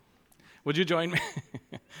Would you join me?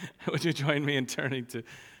 Would you join me in turning to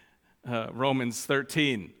Romans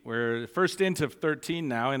 13? We're first into 13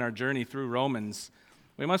 now in our journey through Romans.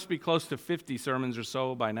 We must be close to 50 sermons or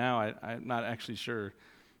so by now. I'm not actually sure.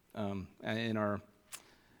 In our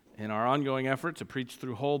ongoing effort to preach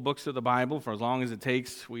through whole books of the Bible for as long as it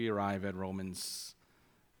takes, we arrive at Romans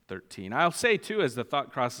 13. I'll say, too, as the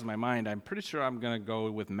thought crosses my mind, I'm pretty sure I'm going to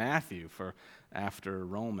go with Matthew for after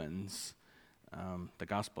Romans, the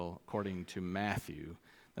Gospel according to Matthew.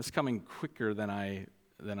 That's coming quicker than I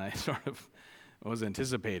sort of was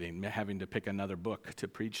anticipating, having to pick another book to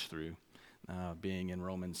preach through. Being in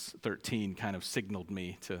Romans 13 kind of signaled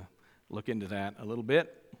me to look into that a little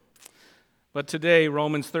bit. But today,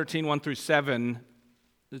 Romans 13, 1 through 7,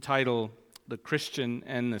 the title, The Christian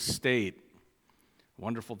and the State.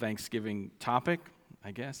 Wonderful Thanksgiving topic,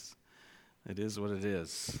 I guess. It is what it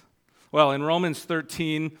is. Well, in Romans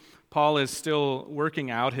 13, Paul is still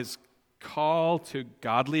working out his call to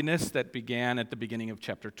godliness that began at the beginning of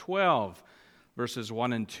chapter 12, verses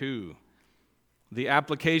 1 and 2. The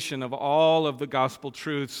application of all of the gospel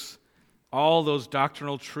truths, all those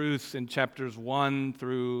doctrinal truths in chapters 1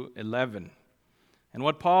 through 11. And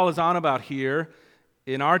what Paul is on about here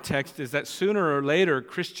in our text is that sooner or later,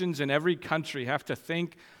 Christians in every country have to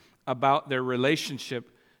think about their relationship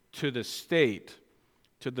to the state,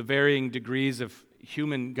 to the varying degrees of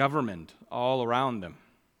human government all around them.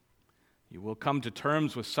 You will come to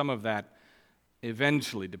terms with some of that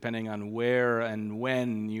eventually, depending on where and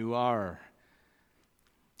when you are.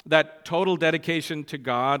 That total dedication to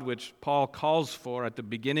God, which Paul calls for at the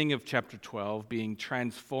beginning of chapter 12, being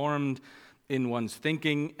transformed in one's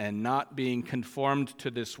thinking and not being conformed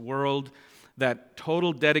to this world, that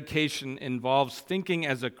total dedication involves thinking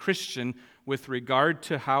as a Christian with regard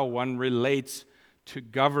to how one relates to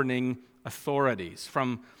governing authorities,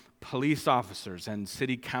 from police officers and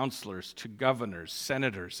city councilors to governors,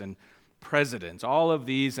 senators, and presidents, all of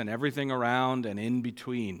these and everything around and in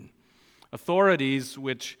between. Authorities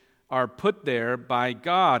which are put there by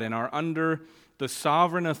God and are under the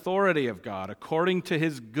sovereign authority of God, according to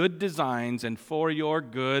His good designs and for your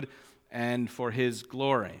good and for His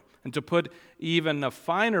glory. And to put even a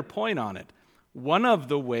finer point on it, one of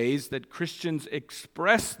the ways that Christians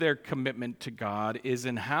express their commitment to God is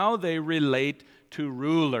in how they relate to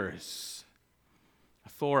rulers,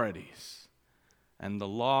 authorities, and the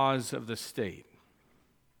laws of the state.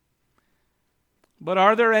 But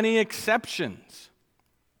are there any exceptions?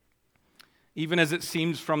 Even as it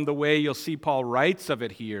seems from the way you'll see Paul writes of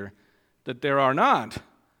it here, that there are not.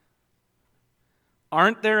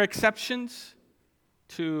 Aren't there exceptions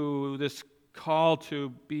to this call to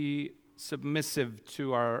be submissive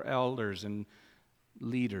to our elders and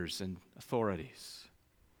leaders and authorities?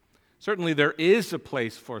 Certainly there is a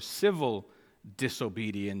place for civil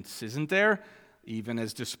disobedience, isn't there? Even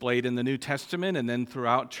as displayed in the New Testament and then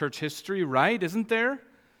throughout church history, right? Isn't there?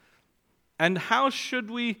 And how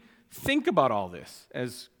should we think about all this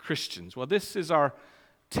as Christians? Well, this is our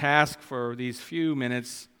task for these few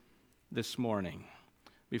minutes this morning.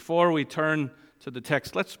 Before we turn to the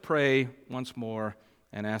text, let's pray once more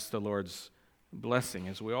and ask the Lord's blessing,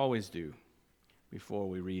 as we always do before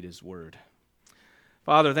we read His Word.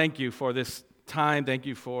 Father, thank you for this time. Thank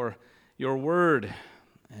you for your Word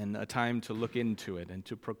and a time to look into it and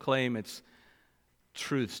to proclaim its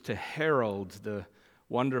truths, to herald the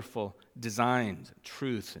wonderful designs,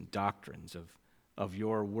 truths, and doctrines of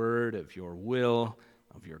your Word, of your will,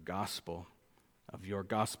 of your gospel, of your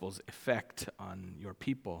gospel's effect on your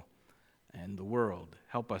people and the world.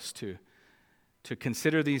 Help us to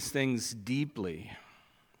consider these things deeply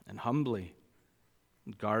and humbly.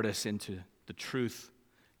 Guard us into the truth.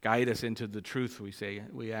 Guide us into the truth,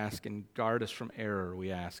 we ask, and guard us from error,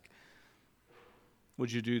 we ask.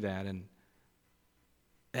 Would you do that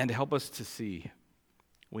and help us to see?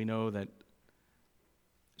 We know that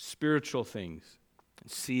spiritual things,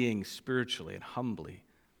 seeing spiritually and humbly,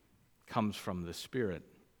 comes from the Spirit.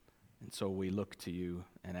 And so we look to you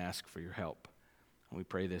and ask for your help. And we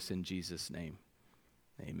pray this in Jesus' name.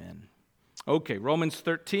 Amen. Okay, Romans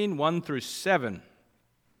 13, 1 through 7.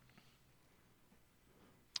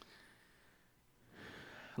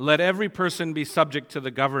 Let every person be subject to the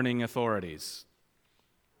governing authorities.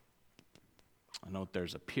 I note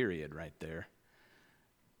there's a period right there.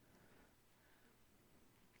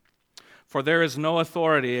 For there is no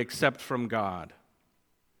authority except from God,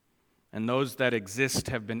 and those that exist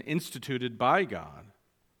have been instituted by God.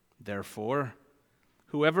 Therefore,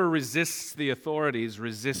 whoever resists the authorities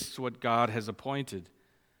resists what God has appointed,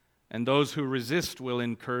 and those who resist will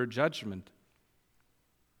incur judgment.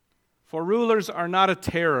 For rulers are not a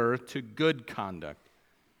terror to good conduct,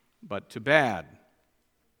 but to bad.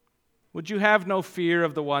 Would you have no fear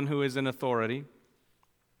of the one who is in authority?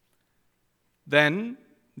 Then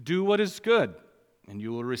do what is good, and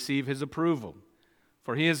you will receive his approval,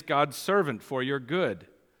 for he is God's servant for your good.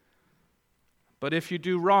 But if you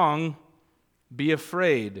do wrong, be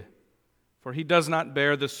afraid, for he does not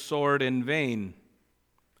bear the sword in vain.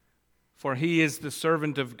 For he is the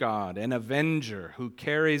servant of God, an avenger who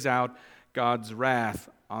carries out God's wrath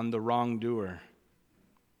on the wrongdoer.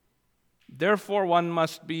 Therefore, one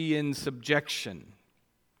must be in subjection,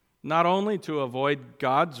 not only to avoid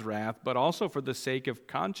God's wrath, but also for the sake of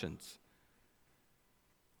conscience.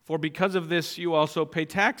 For because of this, you also pay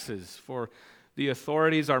taxes, for the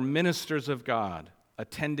authorities are ministers of God,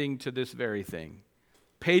 attending to this very thing.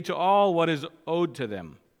 Pay to all what is owed to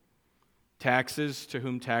them. Taxes to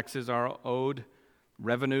whom taxes are owed,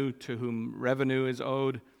 revenue to whom revenue is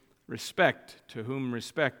owed, respect to whom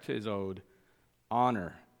respect is owed,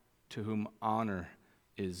 honor to whom honor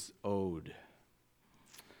is owed.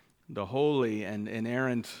 The holy and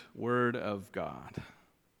inerrant Word of God.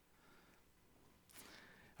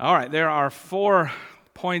 All right, there are 4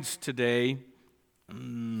 points today.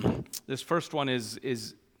 This first one is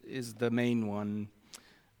the main one,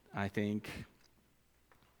 I think.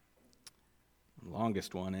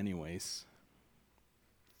 Longest one, anyways.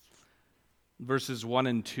 Verses 1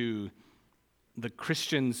 and 2, the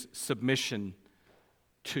Christian's submission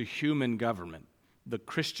to human government. The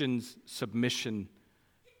Christian's submission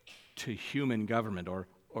to human government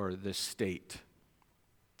or the state.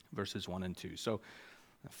 Verses 1 and 2. So,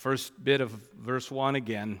 the first bit of verse 1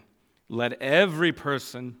 again. Let every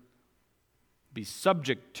person be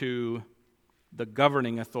subject to the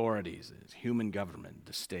governing authorities, human government,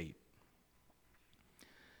 the state.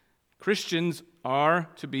 Christians are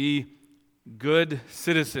to be good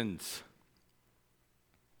citizens.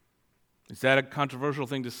 Is that a controversial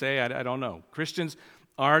thing to say? I don't know. Christians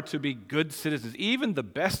are to be good citizens, even the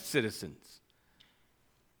best citizens,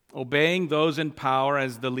 obeying those in power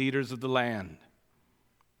as the leaders of the land.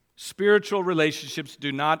 Spiritual relationships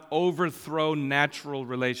do not overthrow natural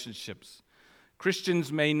relationships.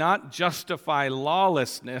 Christians may not justify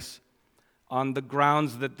lawlessness on the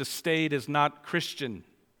grounds that the state is not Christian.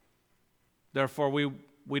 Therefore,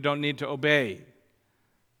 we don't need to obey.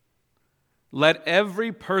 Let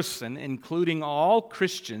every person, including all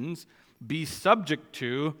Christians, be subject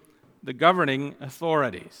to the governing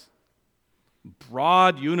authorities.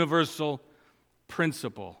 Broad, universal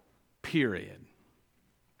principle, period.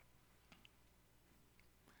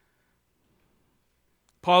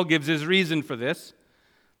 Paul gives his reason for this.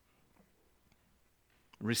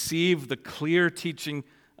 Receive the clear teaching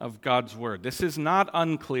of God's word. This is not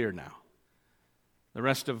unclear now. The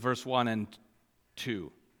rest of verse 1 and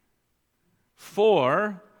 2.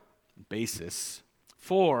 For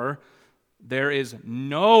there is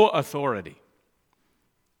no authority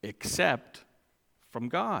except from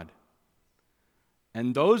God.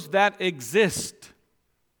 And those that exist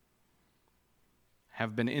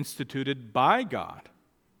have been instituted by God.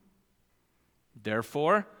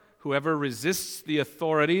 Therefore, whoever resists the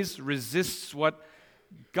authorities resists what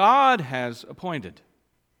God has appointed.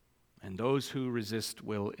 And those who resist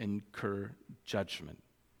will incur judgment.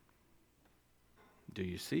 Do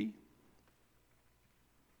you see?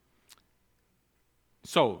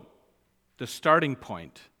 So, the starting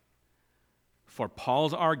point for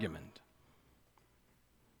Paul's argument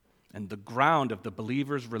and the ground of the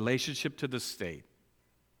believer's relationship to the state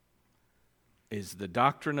is the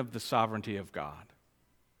doctrine of the sovereignty of God.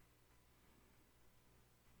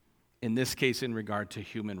 In this case, in regard to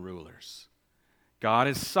human rulers. God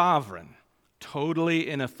is sovereign, totally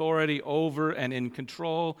in authority over and in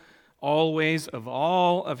control always of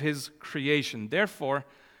all of his creation. Therefore,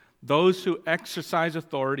 those who exercise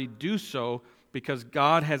authority do so because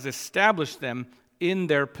God has established them in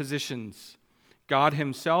their positions. God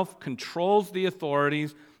himself controls the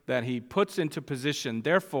authorities that he puts into position.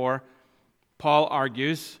 Therefore, Paul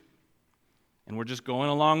argues, and we're just going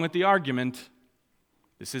along with the argument,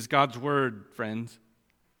 this is God's word, friends.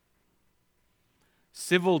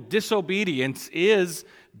 Civil disobedience is,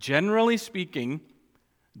 generally speaking,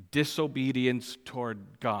 disobedience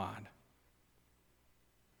toward God,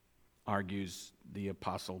 argues the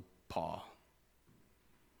Apostle Paul.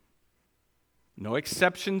 No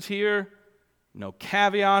exceptions here, no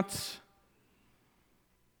caveats.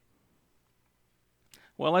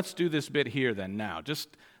 Well, let's do this bit here then now.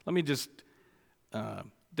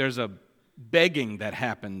 There's a begging that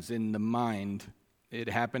happens in the mind. It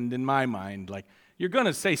happened in my mind. Like, you're going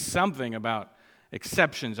to say something about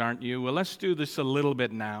exceptions, aren't you? Well, let's do this a little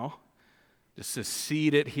bit now. Just to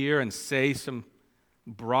seed it here and say some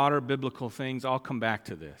broader biblical things. I'll come back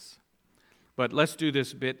to this. But let's do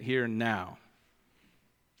this bit here now.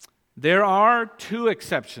 There are two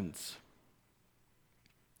exceptions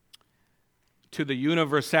to the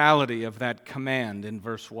universality of that command in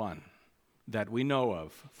verse 1 that we know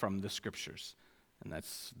of from the Scriptures, and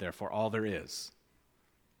that's therefore all there is.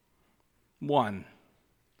 One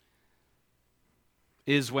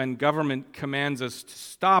is when government commands us to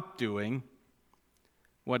stop doing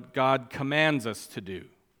what God commands us to do.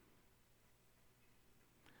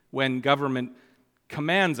 When government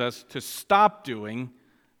commands us to stop doing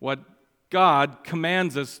what God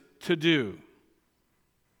commands us to do.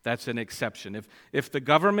 That's an exception. If the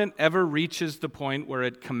government ever reaches the point where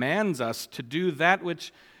it commands us to do that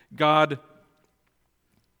which God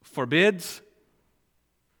forbids,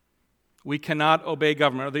 we cannot obey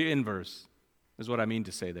government, or the inverse is what I mean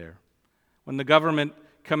to say there. When the government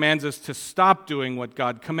commands us to stop doing what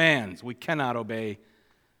God commands, we cannot obey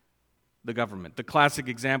the government. The classic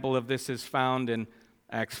example of this is found in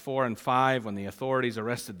Acts 4 and 5 when the authorities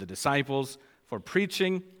arrested the disciples for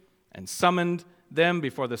preaching and summoned them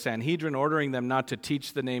before the Sanhedrin, ordering them not to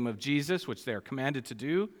teach the name of Jesus, which they are commanded to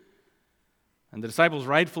do. And the disciples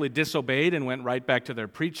rightfully disobeyed and went right back to their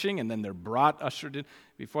preaching, and then they're ushered in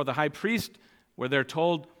before the high priest, where they're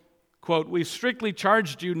told, quote, "We strictly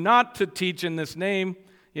charged you not to teach in this name,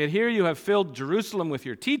 yet here you have filled Jerusalem with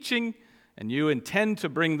your teaching, and you intend to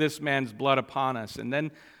bring this man's blood upon us." And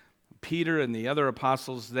then Peter and the other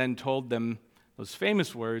apostles then told them those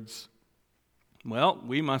famous words, well,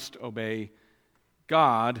 we must obey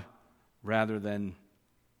God rather than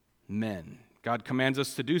men. God commands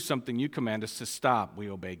us to do something, you command us to stop. We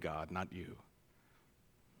obey God, not you.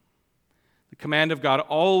 The command of God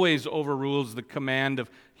always overrules the command of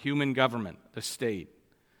human government, the state.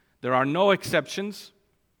 There are no exceptions.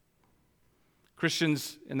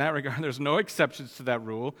 Christians, in that regard, there's no exceptions to that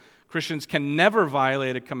rule. Christians can never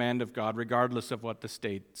violate a command of God, regardless of what the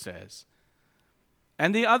state says.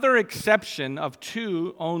 And the other exception of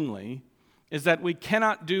two only is that we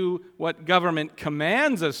cannot do what government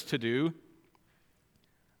commands us to do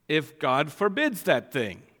if God forbids that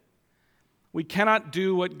thing. We cannot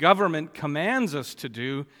do what government commands us to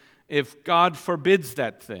do if God forbids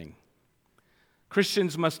that thing.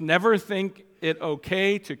 Christians must never think it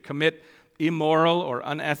okay to commit immoral or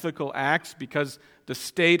unethical acts because the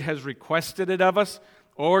state has requested it of us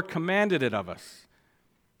or commanded it of us.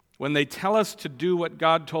 When they tell us to do what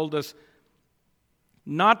God told us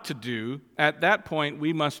not to do, at that point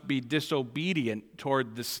we must be disobedient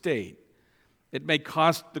toward the state. It may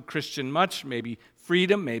cost the Christian much, maybe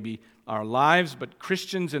freedom, maybe our lives, but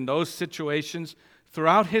Christians in those situations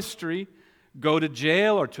throughout history go to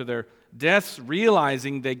jail or to their deaths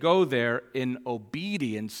realizing they go there in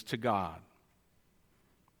obedience to God.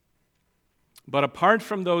 But apart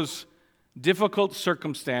from those difficult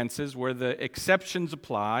circumstances where the exceptions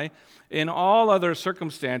apply, in all other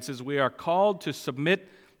circumstances we are called to submit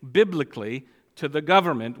biblically to the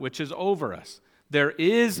government which is over us. There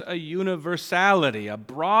is a universality, a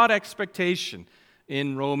broad expectation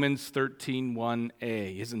in Romans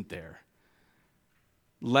 13:1a, isn't there?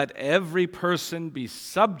 Let every person be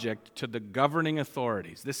subject to the governing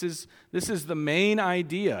authorities. This is the main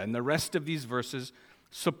idea, and the rest of these verses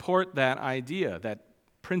support that idea, that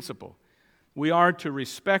principle. We are to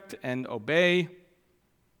respect and obey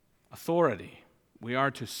authority. We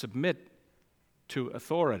are to submit to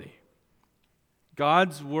authority.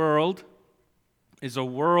 God's world is a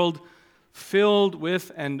world filled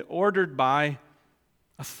with and ordered by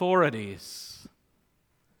authorities,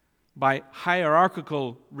 by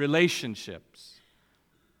hierarchical relationships.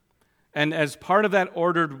 And as part of that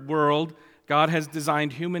ordered world, God has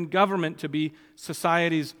designed human government to be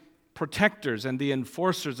society's protectors and the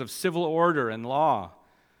enforcers of civil order and law.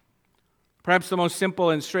 Perhaps the most simple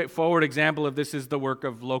and straightforward example of this is the work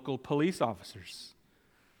of local police officers.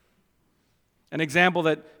 An example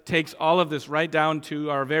that takes all of this right down to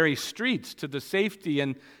our very streets, to the safety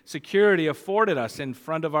and security afforded us in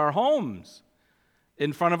front of our homes,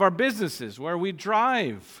 in front of our businesses, where we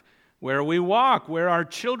drive, where we walk, where our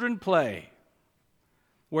children play,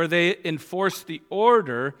 where they enforce the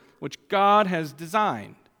order which God has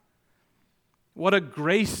designed. What a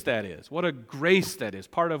grace that is. What a grace that is.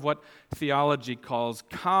 Part of what theology calls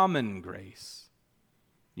common grace.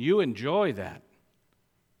 You enjoy that.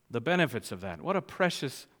 The benefits of that. What a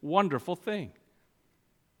precious, wonderful thing.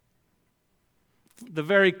 The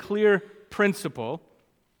very clear principle,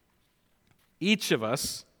 each of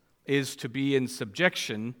us is to be in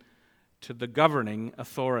subjection to the governing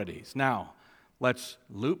authorities. Now, let's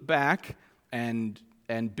loop back and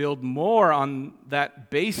build more on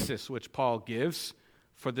that basis which Paul gives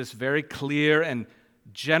for this very clear and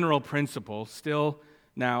general principle, still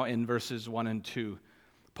now in verses 1 and 2.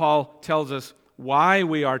 Paul tells us why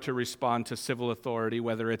we are to respond to civil authority,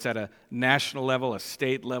 whether it's at a national level, a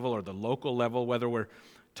state level, or the local level, whether we're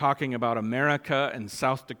talking about America and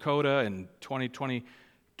South Dakota in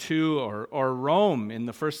 2022 or Rome in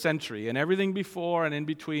the first century and everything before and in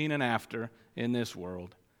between and after in this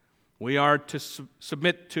world. We are to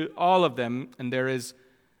submit to all of them, and there is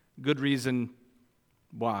good reason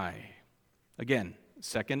why. Again,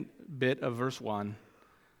 second bit of verse 1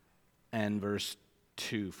 and verse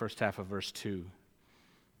 2, first half of verse 2,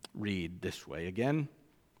 read this way again.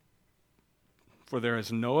 For there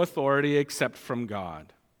is no authority except from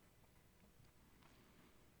God.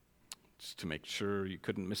 Just to make sure you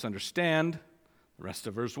couldn't misunderstand, the rest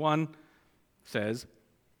of verse 1 says,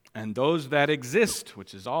 and those that exist,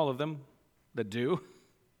 which is all of them that do,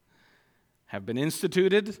 have been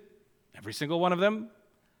instituted, every single one of them,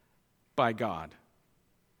 by God.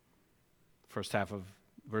 First half of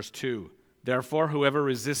verse 2. Therefore, whoever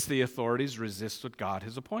resists the authorities resists what God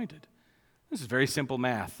has appointed. This is very simple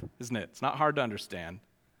math, isn't it? It's not hard to understand.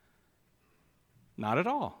 Not at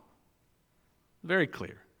all. Very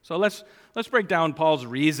clear. So let's break down Paul's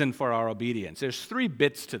reason for our obedience. There's 3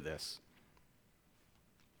 bits to this.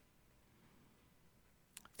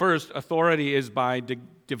 First, authority is by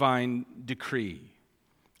divine decree.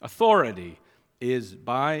 Authority is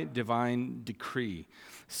by divine decree.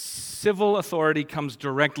 Civil authority comes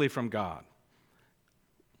directly from God.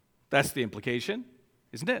 That's the implication,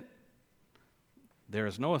 isn't it? There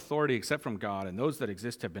is no authority except from God, and those that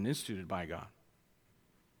exist have been instituted by God.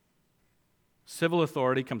 Civil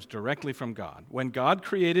authority comes directly from God. When God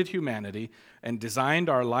created humanity and designed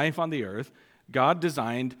our life on the earth, God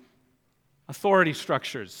designed authority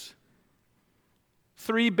structures.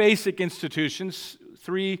 3 basic institutions,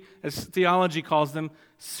 3, as theology calls them,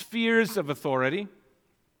 spheres of authority: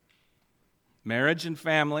 marriage and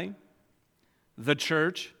family, the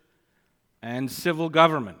church, and civil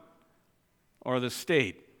government, or the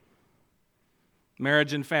state.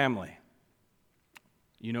 Marriage and family.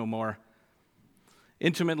 You know more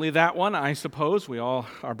intimately that one, I suppose. We all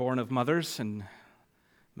are born of mothers, and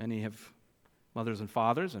many have mothers and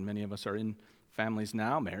fathers, and many of us are in families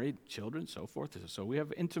now, married, children, so forth. So we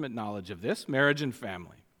have intimate knowledge of this, marriage and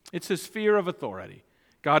family. It's a sphere of authority.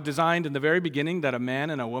 God designed in the very beginning that a man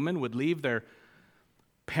and a woman would leave their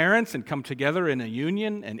parents and come together in a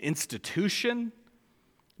union, an institution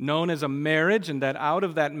known as a marriage, and that out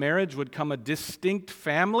of that marriage would come a distinct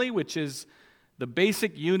family, which is the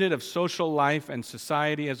basic unit of social life and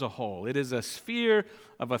society as a whole. It is a sphere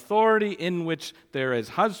of authority in which there is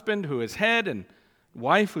husband who is head and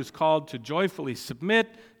wife who's called to joyfully submit,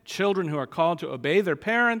 children who are called to obey their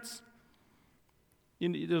parents.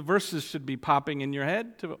 The verses should be popping in your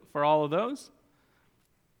head for all of those.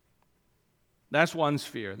 That's one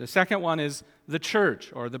sphere. The second one is the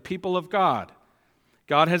church, or the people of God.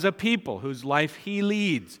 God has a people whose life He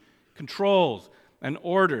leads, controls, and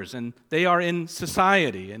orders, and they are in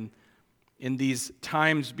society, and in these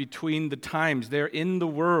times between the times, they're in the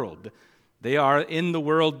world. They are in the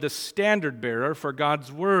world the standard bearer for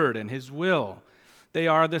God's word and His will. They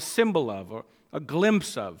are the symbol of, or a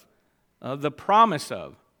glimpse of, the promise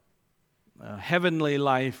of heavenly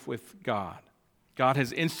life with God. God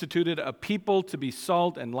has instituted a people to be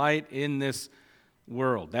salt and light in this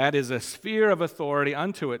world. That is a sphere of authority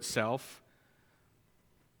unto itself.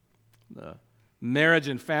 The marriage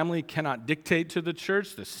and family cannot dictate to the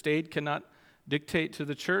church. The state cannot dictate to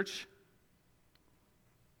the church.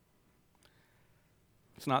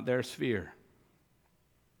 It's not their sphere.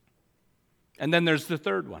 And then there's the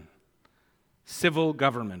third one, civil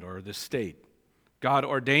government, or the state. God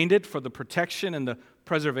ordained it for the protection and the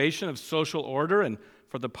preservation of social order and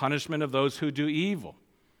for the punishment of those who do evil.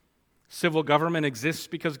 Civil government exists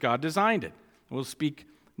because God designed it. We'll speak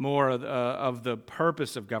more of the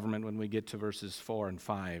purpose of government when we get to verses 4 and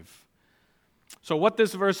 5. So what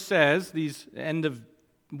this verse says, these end of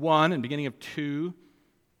 1 and beginning of 2,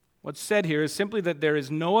 what's said here is simply that there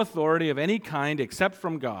is no authority of any kind except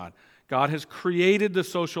from God. God has created the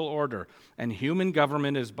social order, and human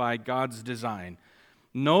government is by God's design.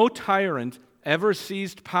 No tyrant ever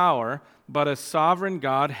seized power, but a sovereign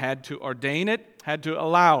God had to ordain it, had to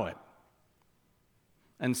allow it.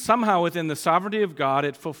 And somehow within the sovereignty of God,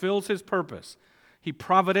 it fulfills His purpose. He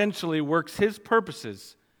providentially works His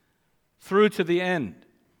purposes through to the end,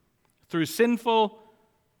 through sinful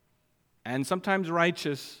and sometimes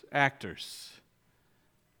righteous actors.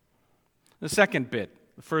 The second bit,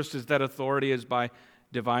 the first is that authority is by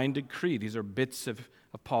divine decree. These are bits of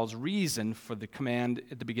Paul's reason for the command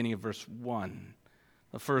at the beginning of verse 1.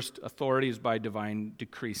 The first, authority is by divine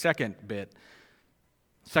decree. Second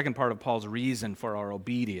part of Paul's reason for our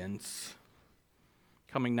obedience,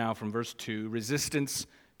 coming now from verse 2, resistance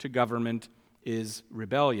to government is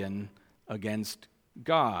rebellion against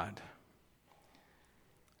God.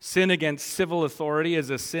 Sin against civil authority is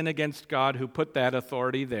a sin against God who put that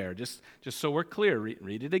authority there. Just so we're clear,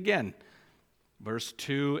 read it again. Verse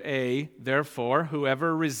 2a, therefore,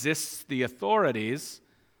 whoever resists the authorities,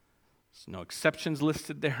 there's no exceptions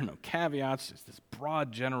listed there, no caveats, just this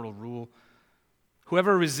broad general rule.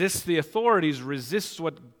 Whoever resists the authorities resists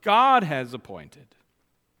what God has appointed.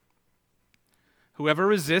 Whoever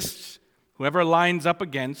resists, whoever lines up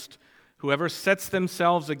against, whoever sets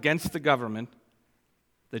themselves against the government,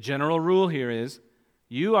 the general rule here is,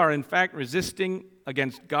 you are in fact resisting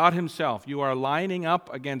against God Himself. You are lining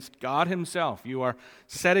up against God Himself. You are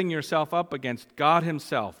setting yourself up against God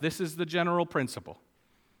Himself. This is the general principle.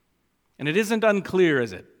 And it isn't unclear,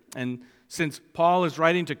 is it? And since Paul is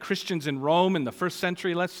writing to Christians in Rome in the first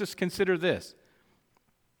century, let's just consider this.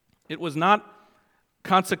 It was not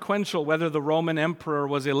consequential whether the Roman emperor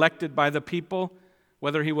was elected by the people,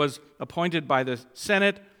 whether he was appointed by the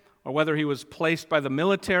Senate, or whether he was placed by the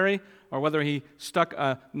military, or whether he stuck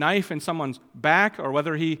a knife in someone's back, or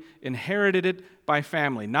whether he inherited it by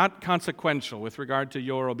family. Not consequential with regard to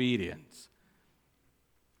your obedience.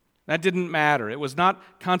 That didn't matter. It was not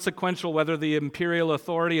consequential whether the imperial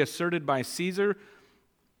authority asserted by Caesar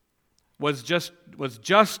was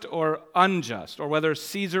just or unjust, or whether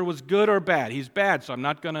Caesar was good or bad. He's bad, so I'm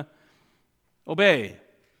not going to obey.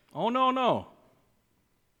 Oh, no.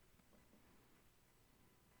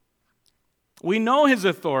 We know his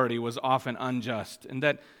authority was often unjust, and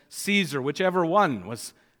that Caesar, whichever one,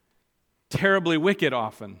 was terribly wicked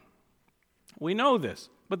often. We know this,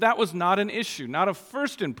 but that was not an issue, not of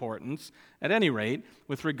first importance, at any rate,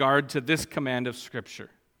 with regard to this command of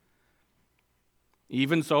Scripture.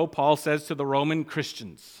 Even so, Paul says to the Roman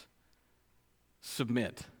Christians,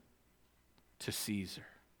 submit to Caesar.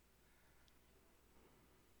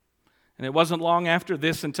 And it wasn't long after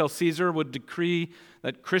this until Caesar would decree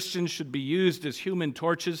that Christians should be used as human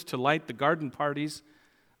torches to light the garden parties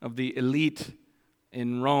of the elite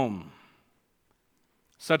in Rome.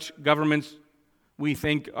 Such governments, we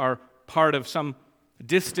think, are part of some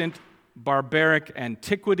distant, barbaric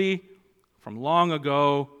antiquity from long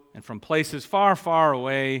ago and from places far, far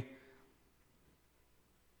away.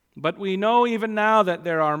 But we know even now that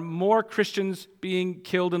there are more Christians being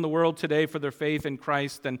killed in the world today for their faith in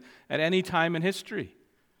Christ than at any time in history.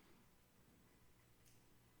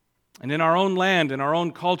 And in our own land, in our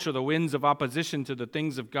own culture, the winds of opposition to the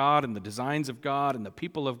things of God and the designs of God and the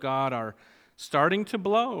people of God are starting to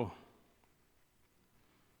blow.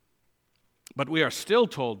 But we are still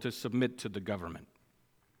told to submit to the government.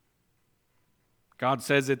 God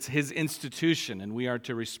says it's His institution, and we are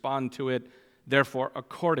to respond to it, therefore,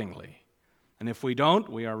 accordingly. And if we don't,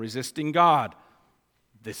 we are resisting God.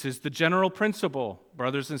 This is the general principle,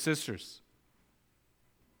 brothers and sisters.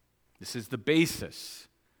 This is the basis.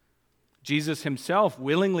 Jesus Himself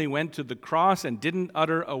willingly went to the cross and didn't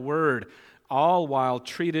utter a word, all while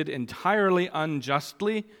treated entirely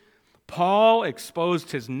unjustly. Paul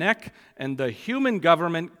exposed his neck, and the human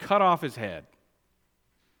government cut off his head.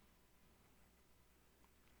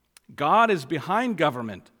 God is behind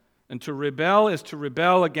government, and to rebel is to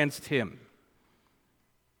rebel against Him.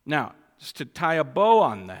 Now, just to tie a bow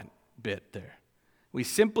on that bit there, we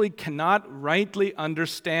simply cannot rightly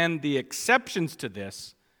understand the exceptions to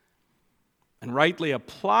this and rightly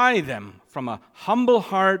apply them from a humble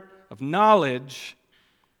heart of knowledge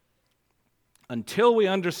until we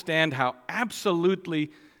understand how absolutely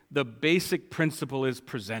the basic principle is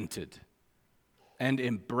presented and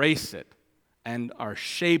embrace it and are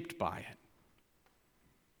shaped by it.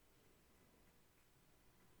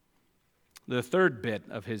 The third bit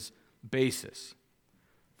of his basis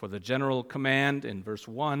for the general command in verse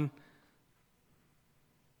 1,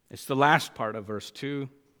 it's the last part of verse 2,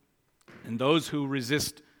 and those who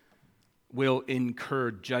resist will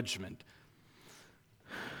incur judgment.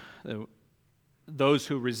 Those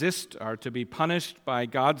who resist are to be punished by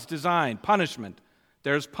God's design. Punishment.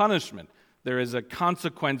 There's punishment. There is a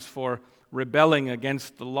consequence for rebelling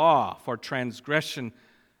against the law, for transgression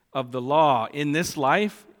of the law in this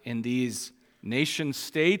life, in these nation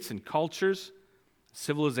states and cultures,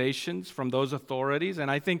 civilizations, from those authorities. And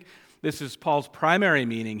I think this is Paul's primary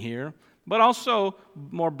meaning here, but also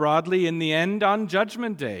more broadly in the end on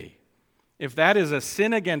Judgment Day. If that is a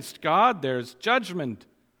sin against God, there's judgment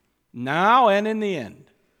now and in the end.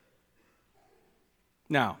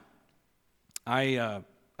 Now, I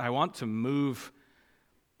want to move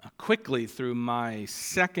quickly through my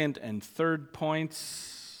second and third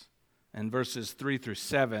points and verses 3 through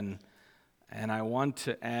 7, and I want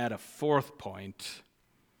to add a fourth point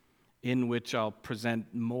in which I'll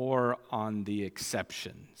present more on the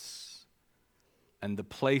exceptions and the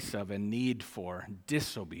place of and need for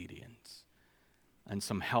disobedience and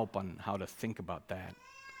some help on how to think about that.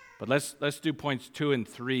 But let's do points 2 and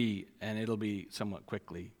 3, and it'll be somewhat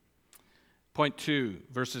quickly. Point 2,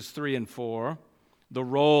 verses 3 and 4, the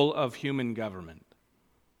role of human government.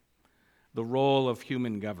 The role of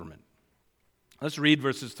human government. Let's read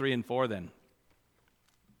verses 3 and 4 then.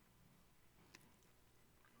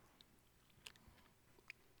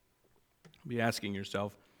 Be asking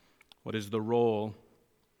yourself, what is the role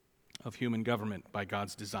of human government by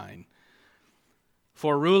God's design?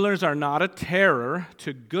 For rulers are not a terror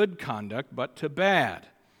to good conduct, but to bad.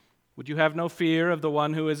 Would you have no fear of the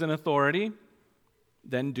one who is in authority?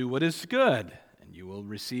 Then do what is good, and you will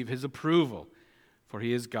receive his approval, for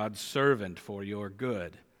he is God's servant for your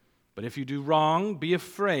good. But if you do wrong, be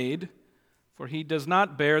afraid, for he does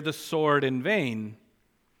not bear the sword in vain,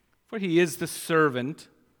 for he is the servant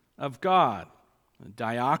of God, the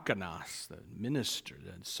diakonos, the minister,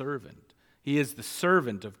 the servant. He is the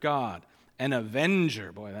servant of God, an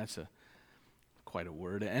avenger. Boy, that's quite a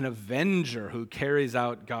word. An avenger who carries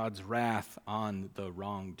out God's wrath on the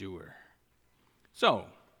wrongdoer. So,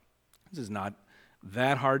 this is not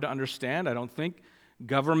that hard to understand, I don't think.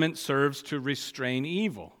 Government serves to restrain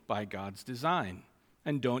evil by God's design.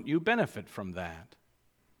 And don't you benefit from that?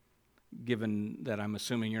 Given that I'm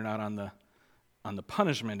assuming you're not on the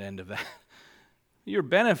punishment end of that. You're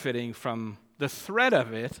benefiting from the threat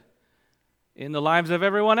of it in the lives of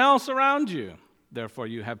everyone else around you. Therefore,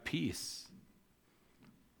 you have peace.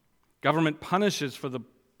 Government punishes for the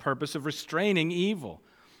purpose of restraining evil.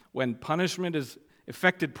 When punishment is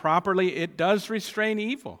effected properly, it does restrain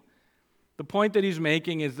evil. The point that he's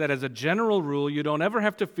making is that as a general rule, you don't ever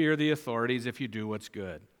have to fear the authorities if you do what's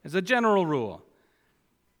good. As a general rule.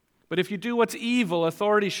 But if you do what's evil,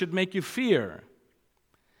 authority should make you fear.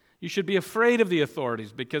 You should be afraid of the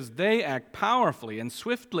authorities because they act powerfully and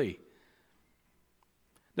swiftly.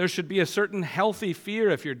 There should be a certain healthy fear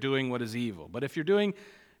if you're doing what is evil. But if you're doing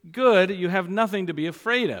good, you have nothing to be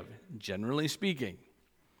afraid of, generally speaking.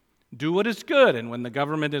 Do what is good, and when the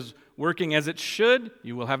government is working as it should,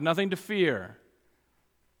 you will have nothing to fear.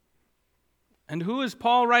 And who is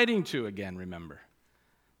Paul writing to again, remember?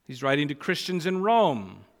 He's writing to Christians in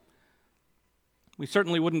Rome. We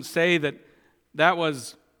certainly wouldn't say that that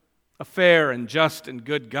was a fair and just and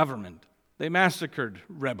good government. They massacred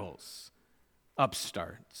rebels,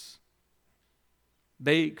 upstarts.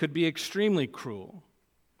 They could be extremely cruel.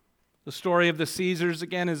 The story of the Caesars,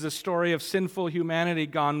 again, is a story of sinful humanity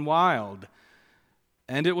gone wild.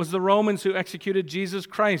 And it was the Romans who executed Jesus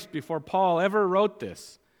Christ before Paul ever wrote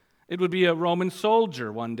this. It would be a Roman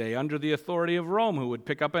soldier one day under the authority of Rome who would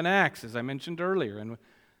pick up an axe, as I mentioned earlier,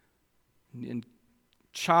 and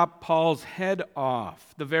chop Paul's head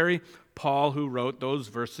off. The very Paul who wrote those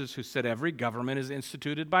verses who said every government is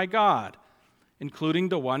instituted by God, including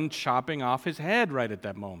the one chopping off his head right at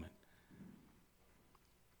that moment.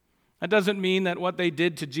 That doesn't mean that what they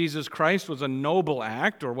did to Jesus Christ was a noble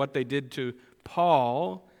act or what they did to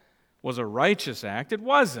Paul was a righteous act. It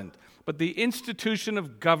wasn't. But the institution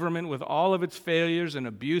of government with all of its failures and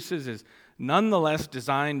abuses is nonetheless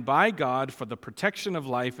designed by God for the protection of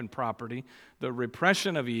life and property, the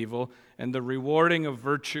repression of evil, and the rewarding of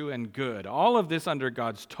virtue and good. All of this under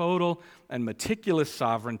God's total and meticulous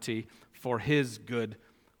sovereignty for his good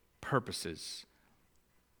purposes.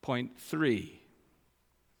 Point 3.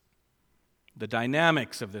 The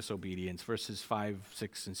dynamics of this obedience, verses 5,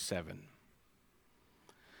 6, and 7.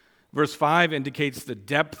 Verse 5 indicates the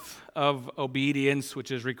depth of obedience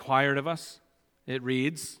which is required of us. It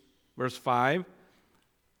reads, verse 5,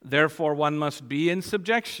 therefore one must be in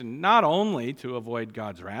subjection, not only to avoid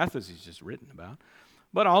God's wrath, as he's just written about,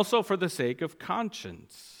 but also for the sake of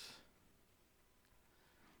conscience.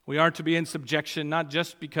 We are to be in subjection not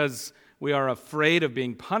just because we are afraid of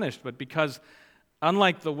being punished, but because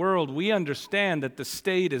unlike the world, we understand that the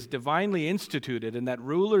state is divinely instituted and that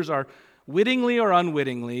rulers are wittingly or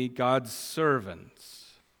unwittingly God's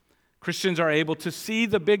servants. Christians are able to see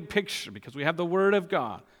the big picture because we have the Word of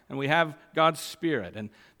God and we have God's Spirit.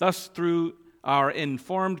 And thus, through our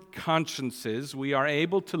informed consciences, we are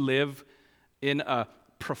able to live in a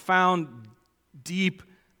profound, deep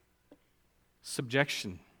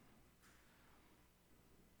subjection.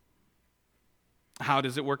 How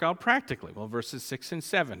does it work out practically? Well, verses 6 and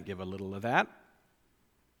 7 give a little of that.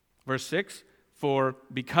 Verse 6, For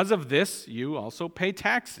because of this, you also pay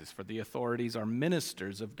taxes, for the authorities are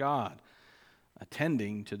ministers of God,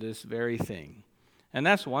 attending to this very thing. And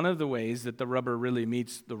that's one of the ways that the rubber really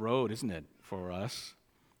meets the road, isn't it, for us?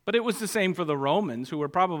 But it was the same for the Romans, who were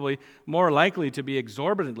probably more likely to be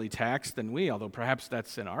exorbitantly taxed than we, although perhaps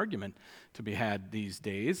that's an argument to be had these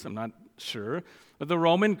days. I'm not sure. But the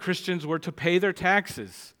Roman Christians were to pay their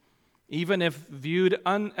taxes, even if viewed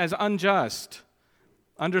as unjust,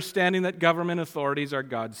 understanding that government authorities are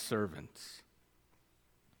God's servants.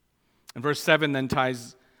 And verse 7 then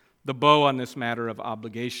ties the bow on this matter of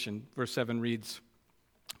obligation. Verse 7 reads,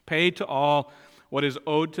 "Pay to all what is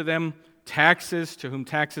owed to them, taxes to whom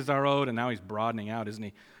taxes are owed," and now he's broadening out, isn't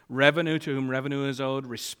he? "Revenue to whom revenue is owed,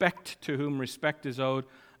 respect to whom respect is owed,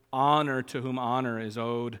 honor to whom honor is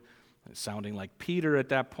owed." It's sounding like Peter at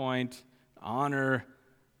that point. Honor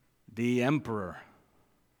the emperor.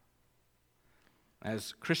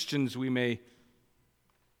 As Christians, we may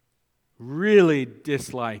really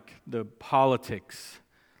dislike the politics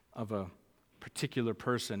of a particular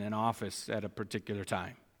person in office at a particular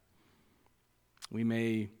time. We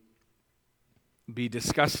may be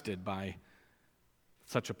disgusted by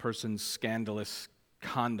such a person's scandalous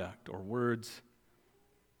conduct or words.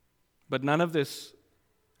 But none of this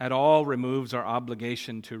at all removes our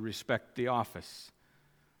obligation to respect the office.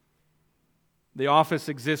 The office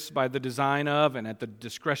exists by the design of and at the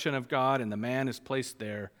discretion of God, and the man is placed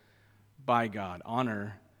there by God.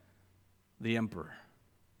 Honor the emperor.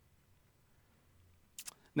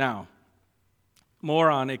 Now, more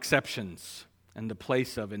on exceptions and the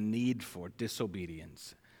place of and need for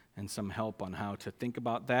disobedience, and some help on how to think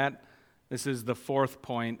about that. This is the fourth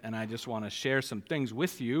point, and I just want to share some things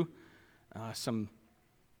with you, a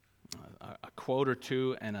quote or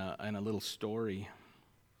two and a little story.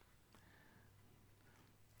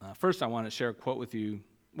 First, I want to share a quote with you.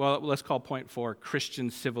 Well, let's call point 4 Christian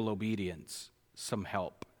civil obedience, some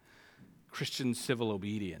help. Christian civil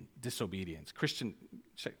disobedience.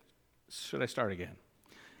 Should I start again?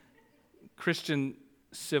 Christian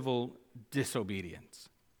civil disobedience,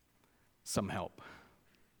 some help.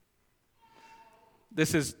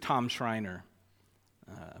 This is Tom Schreiner,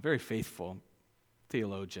 a very faithful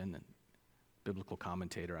theologian and biblical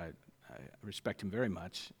commentator. I respect him very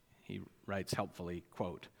much. He writes helpfully,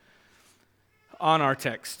 quote, on our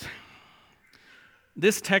text,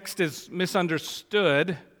 "This text is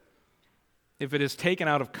misunderstood if it is taken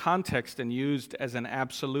out of context and used as an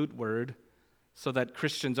absolute word so that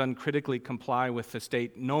Christians uncritically comply with the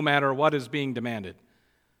state no matter what is being demanded.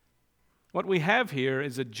 What we have here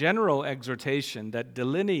is a general exhortation that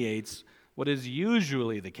delineates what is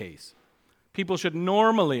usually the case. People should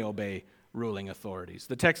normally obey ruling authorities.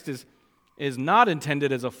 The text is not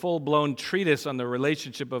intended as a full-blown treatise on the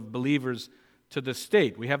relationship of believers to the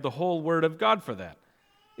state. We have the whole Word of God for that.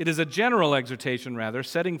 It is a general exhortation, rather,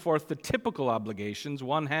 setting forth the typical obligations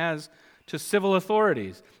one has to civil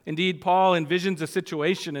authorities. Indeed, Paul envisions a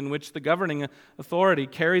situation in which the governing authority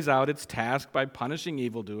carries out its task by punishing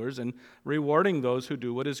evildoers and rewarding those who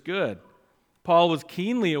do what is good. Paul was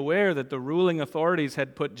keenly aware that the ruling authorities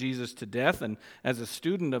had put Jesus to death, and as a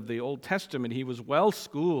student of the Old Testament, he was well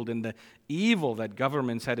schooled in the evil that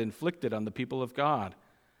governments had inflicted on the people of God.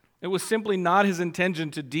 It was simply not his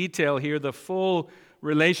intention to detail here the full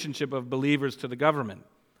relationship of believers to the government.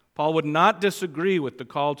 Paul would not disagree with the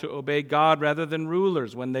call to obey God rather than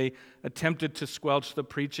rulers when they attempted to squelch the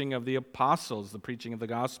preaching of the apostles, the preaching of the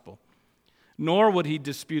gospel. Nor would he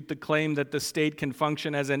dispute the claim that the state can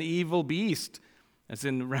function as an evil beast, as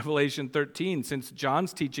in Revelation 13, since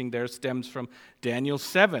John's teaching there stems from Daniel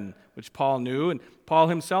 7, which Paul knew, and Paul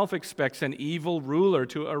himself expects an evil ruler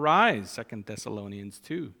to arise, 2 Thessalonians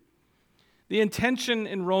 2. The intention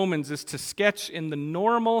in Romans is to sketch in the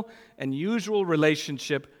normal and usual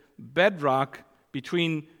relationship bedrock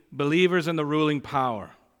between believers and the ruling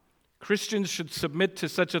power. Christians should submit to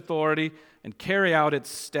such authority and carry out its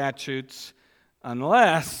statutes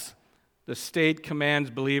unless the state commands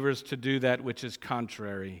believers to do that which is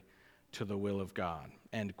contrary to the will of God.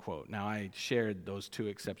 End quote. Now, I shared those two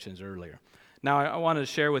exceptions earlier. Now, I want to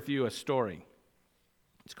share with you a story.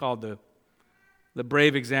 It's called the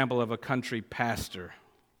brave example of a country pastor.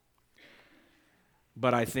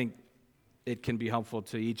 But I think it can be helpful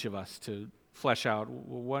to each of us to flesh out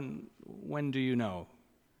when do you know?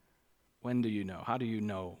 When do you know? How do you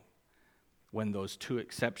know when those two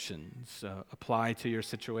exceptions apply to your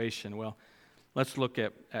situation? Well, let's look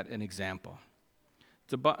at an example.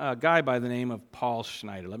 It's a guy by the name of Paul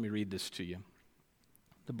Schneider. Let me read this to you.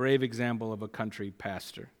 The brave example of a country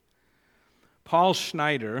pastor. Paul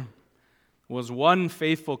Schneider was one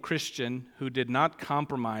faithful Christian who did not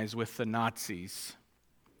compromise with the Nazis,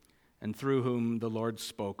 and through whom the Lord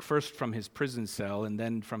spoke, first from his prison cell and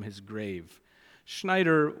then from his grave.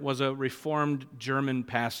 Schneider was a Reformed German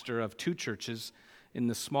pastor of two churches in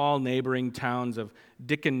the small neighboring towns of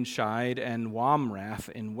Dickenscheid and Wamrath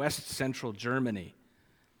in west-central Germany.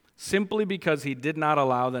 Simply because he did not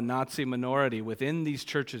allow the Nazi minority within these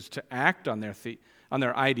churches to act on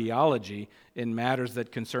their ideology in matters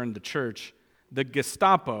that concerned the church, the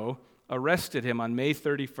Gestapo arrested him on May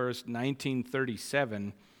 31st,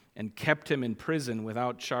 1937, and kept him in prison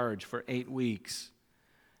without charge for 8 weeks.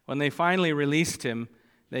 When they finally released him,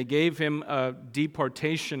 they gave him a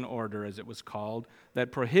deportation order, as it was called,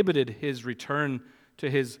 that prohibited his return to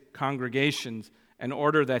his congregations, an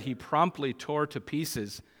order that he promptly tore to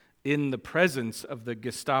pieces in the presence of the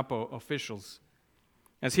Gestapo officials.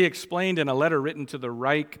 As he explained in a letter written to the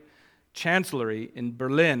Reich Chancellery in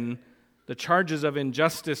Berlin, the charges of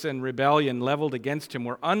injustice and rebellion leveled against him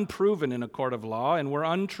were unproven in a court of law and were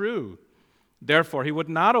untrue. Therefore, he would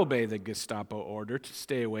not obey the Gestapo order to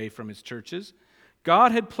stay away from his churches.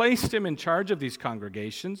 God had placed him in charge of these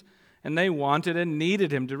congregations, and they wanted and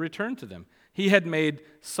needed him to return to them. He had made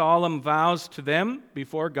solemn vows to them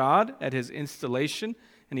before God at his installation,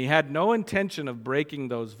 and he had no intention of breaking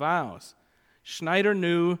those vows. Schneider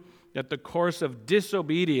knew that the course of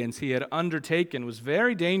disobedience he had undertaken was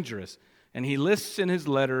very dangerous, and he lists in his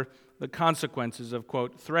letter the consequences of,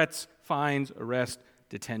 quote, threats, fines, arrest,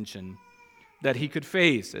 detention that he could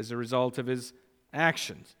face as a result of his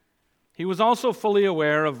actions. He was also fully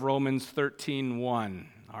aware of Romans 13:1,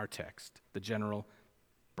 our text, the general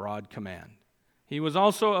broad command. He was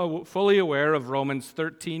also fully aware of Romans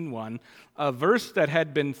 13:1, a verse that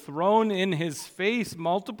had been thrown in his face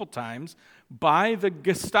multiple times by the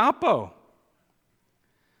Gestapo.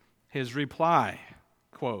 His reply,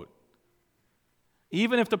 quote,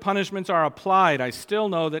 even if the punishments are applied, I still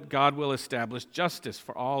know that God will establish justice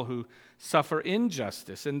for all who suffer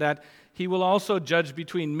injustice, and that he will also judge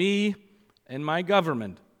between me and my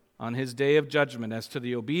government on his day of judgment as to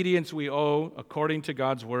the obedience we owe according to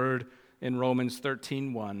God's word in Romans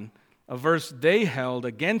 13:1, a verse they held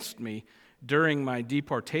against me during my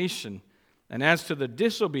deportation, and as to the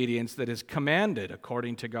disobedience that is commanded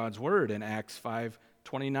according to God's word in Acts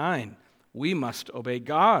 5:29, we must obey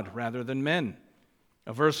God rather than men,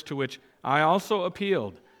 a verse to which I also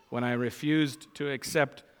appealed when I refused to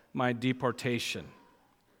accept my deportation.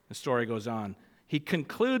 The story goes on. He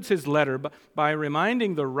concludes his letter by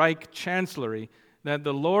reminding the Reich Chancellery that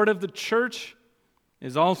the Lord of the church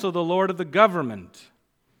is also the Lord of the government,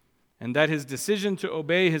 and that his decision to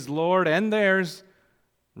obey his Lord and theirs,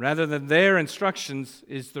 rather than their instructions,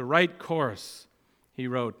 is the right course. He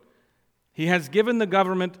wrote, he has given the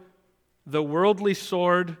government the worldly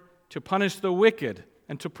sword to punish the wicked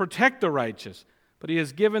and to protect the righteous, but he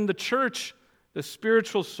has given the church the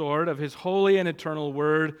spiritual sword of his holy and eternal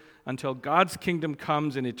word until God's kingdom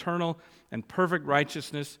comes in eternal and perfect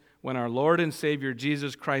righteousness, when our Lord and Savior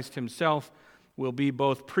Jesus Christ himself will be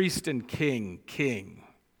both priest and king.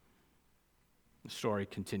 The story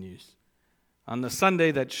continues. On the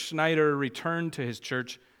Sunday that Schneider returned to his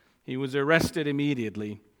church, he was arrested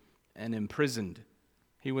immediately and imprisoned.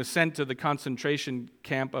 He was sent to the concentration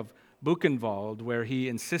camp of Buchenwald, where he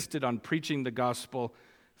insisted on preaching the gospel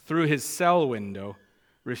through his cell window,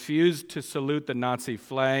 refused to salute the Nazi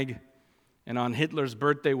flag, and on Hitler's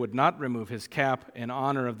birthday would not remove his cap in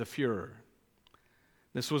honor of the Führer.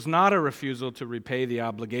 This was not a refusal to repay the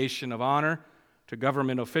obligation of honor to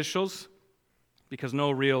government officials, because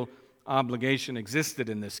no real obligation existed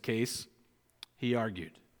in this case, he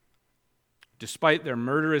argued. Despite their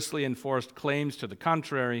murderously enforced claims to the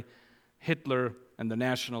contrary, Hitler and the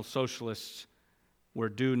National Socialists were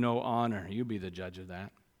due no honor. You be the judge of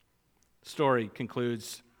that. The story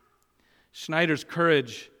concludes, Schneider's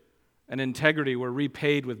courage and integrity were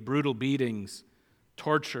repaid with brutal beatings,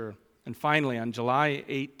 torture, and finally, on July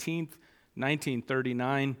 18th,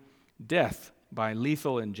 1939, death by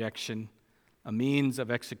lethal injection, a means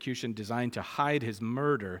of execution designed to hide his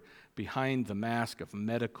murder behind the mask of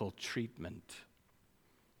medical treatment.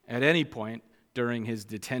 At any point during his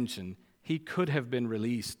detention, he could have been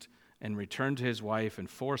released and returned to his wife and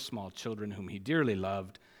 4 small children whom he dearly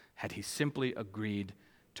loved, had he simply agreed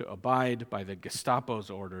to abide by the Gestapo's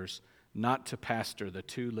orders not to pastor the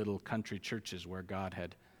 2 little country churches where God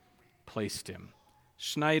had placed him.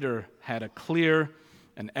 Schneider had a clear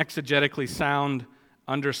and exegetically sound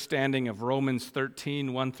understanding of Romans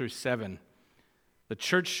 13:1-7. The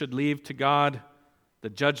church should leave to God the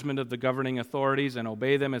judgment of the governing authorities and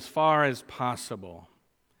obey them as far as possible.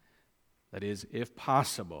 That is, if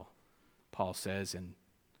possible, Paul says in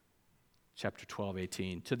chapter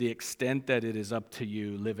 12:18. To the extent that it is up to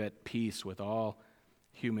you, live at peace with all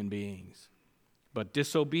human beings. But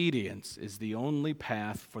disobedience is the only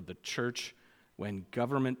path for the church when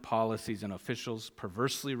government policies and officials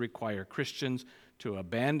perversely require Christians to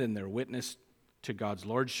abandon their witness to God's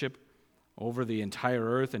lordship over the entire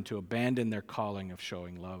earth and to abandon their calling of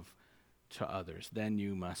showing love to others. Then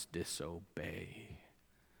you must disobey.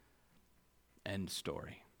 End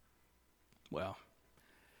story. Well,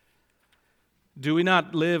 do we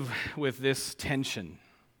not live with this tension?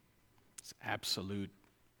 It's absolute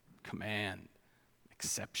command,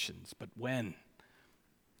 exceptions, but when?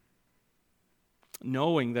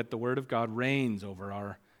 Knowing that the Word of God reigns over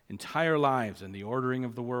our entire lives and the ordering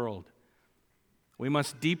of the world, we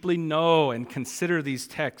must deeply know and consider these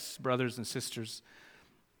texts, brothers and sisters,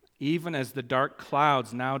 even as the dark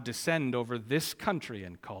clouds now descend over this country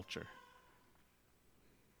and culture.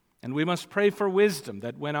 And we must pray for wisdom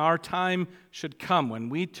that when our time should come, when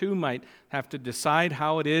we too might have to decide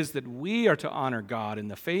how it is that we are to honor God in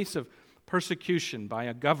the face of persecution by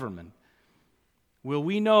a government, will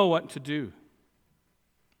we know what to do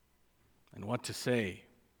and what to say?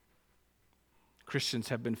 Christians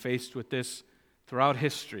have been faced with this throughout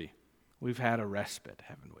history. We've had a respite,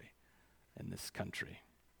 haven't we, in this country?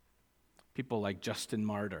 People like Justin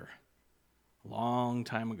Martyr, a long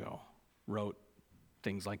time ago, wrote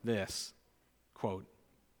things like this, quote,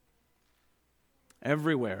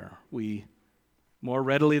 "Everywhere we, more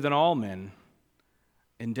readily than all men,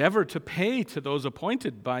 endeavor to pay to those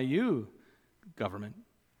appointed by you, government,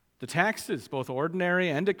 the taxes, both ordinary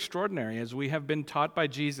and extraordinary, as we have been taught by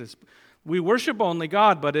Jesus. We worship only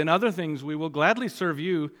God, but in other things we will gladly serve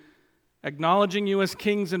you, acknowledging you as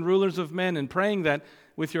kings and rulers of men, and praying that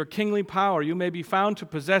with your kingly power you may be found to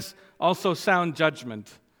possess also sound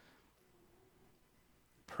judgment."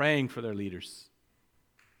 Praying for their leaders,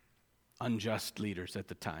 unjust leaders at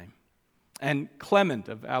the time. And Clement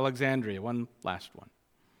of Alexandria, one last one.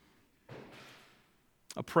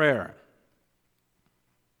 A prayer.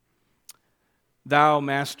 Thou,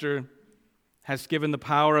 Master, hast given the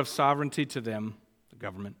power of sovereignty to them, the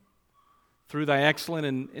government, through thy excellent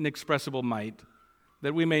and inexpressible might,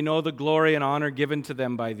 that we may know the glory and honor given to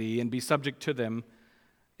them by thee, and be subject to them,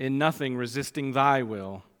 in nothing resisting thy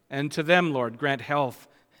will. And to them, Lord, grant health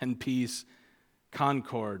and peace,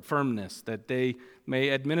 concord, firmness, that they may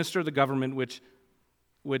administer the government which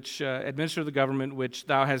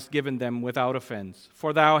thou hast given them without offense.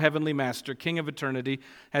 For thou, heavenly Master, King of eternity,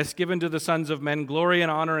 hast given to the sons of men glory and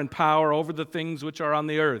honor and power over the things which are on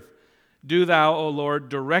the earth. Do thou, O Lord,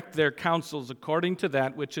 direct their counsels according to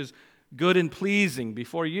that which is good and pleasing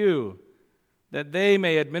before you, that they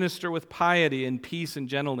may administer with piety and peace and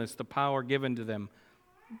gentleness the power given to them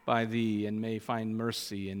by thee, and may find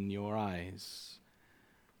mercy in your eyes.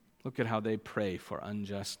 Look at how they pray for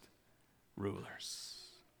unjust rulers.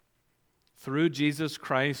 Through Jesus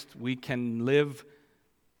Christ, we can live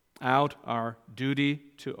out our duty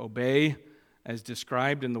to obey as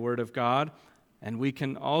described in the Word of God, and we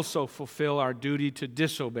can also fulfill our duty to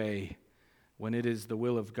disobey when it is the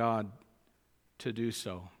will of God to do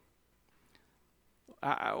so.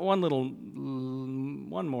 One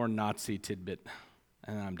more Nazi tidbit,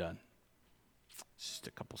 and I'm done. Just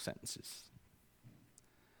a couple sentences.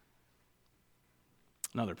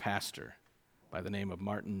 Another pastor by the name of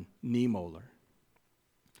Martin Niemöller.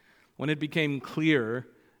 When it became clear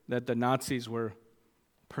that the Nazis were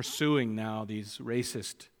pursuing now these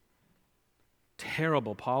racist,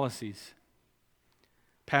 terrible policies,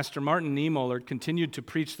 Pastor Martin Niemöller continued to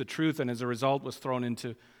preach the truth, and as a result was thrown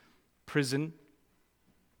into prison.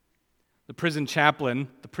 The prison chaplain,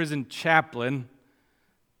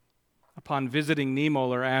 upon visiting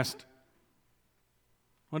Niemöller, asked,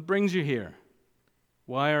 "What brings you here?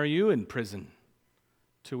 Why are you in prison?"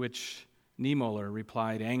 To which Niemöller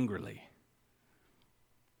replied angrily,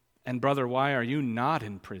 "And brother, why are you not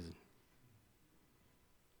in prison?"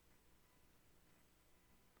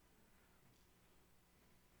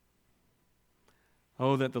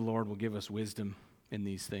 Oh, that the Lord will give us wisdom in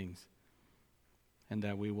these things, and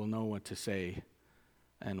that we will know what to say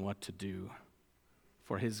and what to do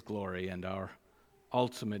for His glory and our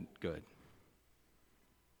ultimate good.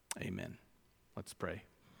 Amen. Let's pray.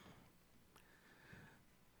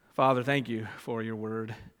 Father, thank you for your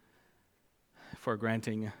word, for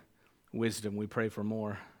granting wisdom. We pray for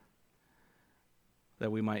more,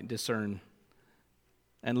 that we might discern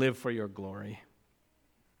and live for your glory.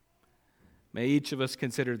 May each of us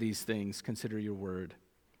consider these things, consider your word,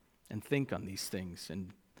 and think on these things,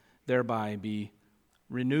 and thereby be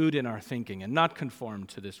renewed in our thinking and not conformed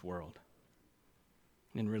to this world.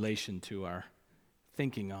 in relation to our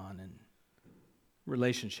thinking on and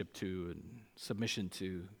relationship to and submission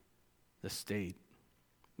to the state.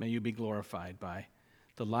 May you be glorified by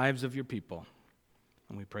the lives of your people.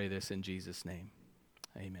 And we pray this in Jesus' name.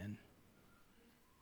 Amen.